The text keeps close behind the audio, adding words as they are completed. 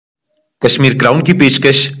Kashmir crown की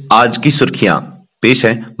पेशकश आज की सुर्खियां पेश है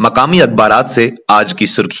मकामी अखबारात से आज की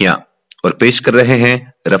सुर्खियां और पेश कर रहे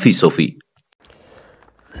हैं रफी सोफी।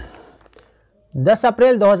 10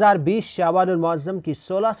 अप्रैल 2020 शाबानुल मुअज्जम की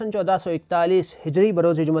 16 सन 1441 हिजरी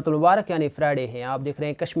बरोज़ जुम्मतुल मुबारक यानी फ्राइडे हैं। आप देख रहे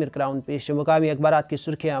हैं कश्मीर क्राउन पेश मुकामी अखबारात की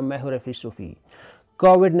सुर्खियां। मैं हूं रफी सोफी।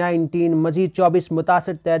 कोविड-19 मजीद 24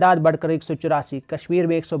 मुतासर, तादाद बढ़कर 184। कश्मीर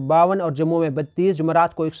में 152 और जम्मू में 32।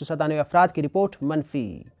 जुमेरात को 197 अफराद की रिपोर्ट मनफी।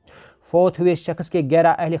 फौत हुए शख्स के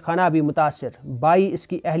 11 अहल खाना भी मुतासर, 22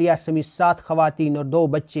 इसकी अहलिया समेत 7 खवातीन और 2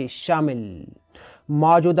 बच्चे शामिल।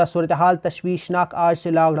 मौजूदा सूरत हाल तशवीशनाक, आज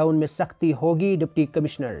से लॉकडाउन में सख्ती होगी। डिप्टी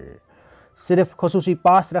कमिश्नर, सिर्फ खसूसी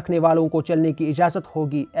पास रखने वालों को चलने की इजाज़त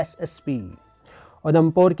होगी। SSP।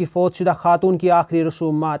 उधमपुर की फौतशुदा खातून की आखिरी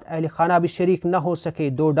रसूमात, अहल खाना भी शरीक न हो सके।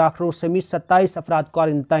 2 डॉक्टरों समेत 27 अफराद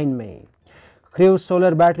क्वारंटाइन में। खरीव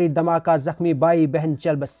सोलर बैटरी धमाका, जख्मी 22 बहन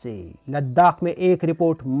चल बस से। लद्दाख में 1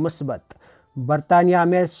 रिपोर्ट मुस्बत। बरतानिया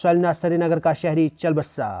में सलना श्रीनगर का शहरी चल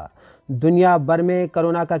बस्सा। दुनिया भर में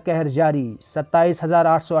कोरोना का कहर जारी,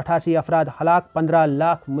 27,888 अफराद हलाक, 15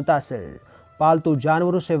 लाख मुतासर। पालतू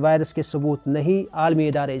जानवरों से वायरस के सबूत नहीं, आलमी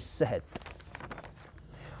इदारे सेहत।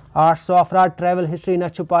 800 अफराद ट्रैवल हिस्ट्री न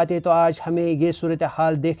छुपाते तो आज हमें ये सूरत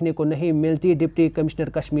हाल देखने को नहीं मिलती। Deputy commissioner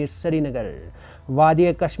Kashmir Srinagar.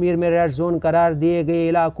 वादी कश्मीर में रेड जोन करार दिए गए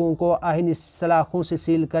इलाकों को आईनी सलाखों से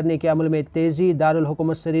सील करने के अमल में तेज़ी। दारुल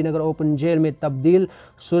हुकूमत श्रीनगर ओपन जेल में तब्दील।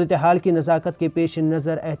 सूरत हाल की नज़ाकत के पेश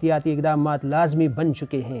नज़र एहतियाती इक़दाम लाजमी बन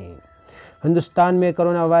चुके हैं। हिंदुस्तान में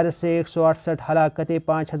कोरोना वायरस से 168 हलाकतें,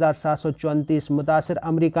 5,734 मुतासर।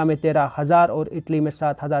 अमरीका में 13,000 और इटली में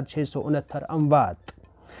 7,669 अमवात।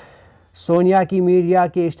 सोनिया की मीडिया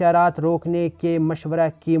के इश्तिहारात रोकने के मशवरा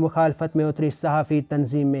की मुखालफत में उतरी सहाफ़ी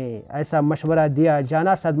तंजीमें। ऐसा मशवरा दिया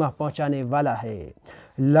जाना सदमा पहुंचाने वाला है।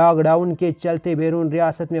 लॉकडाउन के चलते बैरून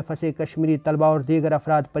रियासत में फंसे कश्मीरी तलबा और दीगर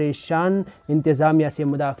अफराद परेशान, इंतज़ामिया से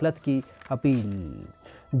मुदाखलत की अपील।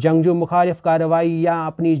 जंगजू मुखालिफ कार्रवाइयाँ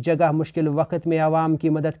अपनी जगह, मुश्किल वक्त में आवाम की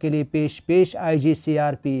मदद के लिए पेश। IG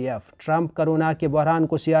CRPF। ट्रंप कोरोना के बहरान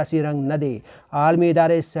को सियासी रंग न दे, आलमी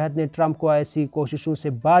इदारे सेहत ने ट्रंप को ऐसी कोशिशों से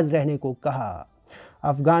बाज रहने को कहा।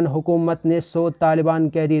 अफगान हुकूमत ने 100 तालिबान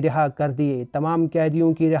कैदी रिहा कर दिए, तमाम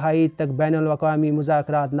कैदियों की रिहाई तक बैनुल-अक़वामी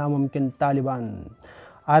मुज़ाकरात नामुमकिन। तालिबान।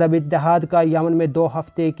 अरब इत्तेहाद का यमन में 2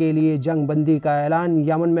 हफ्ते के लिए जंग बंदी का ऐलान।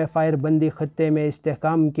 यमन में फायर बंदी खत्ते में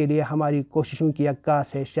इस्तेहकाम के लिए हमारी कोशिशों की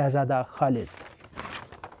अक्कास है शहजादा Khalid.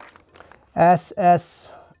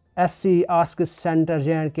 SSSC asks Center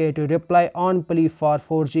J&K to reply on plea for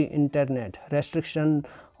 4G internet. Restriction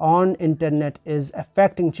on internet is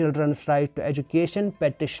affecting children's right to education.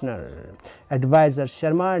 Petitioner. Advisor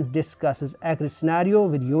Sharma discusses agri scenario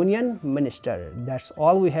with Union Minister. That's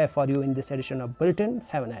all we have for you in this edition of Bulletin.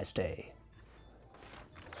 Have a nice day.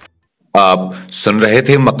 आप सुन रहे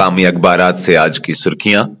थे मकामी अखबारात से आज की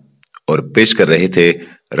सुर्खियां और पेश कर रहे थे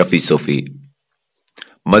रफी सोफी।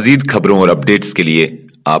 मजीद खबरों और अपडेट्स के लिए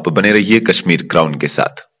आप बने रहिए कश्मीर क्राउन के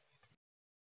साथ।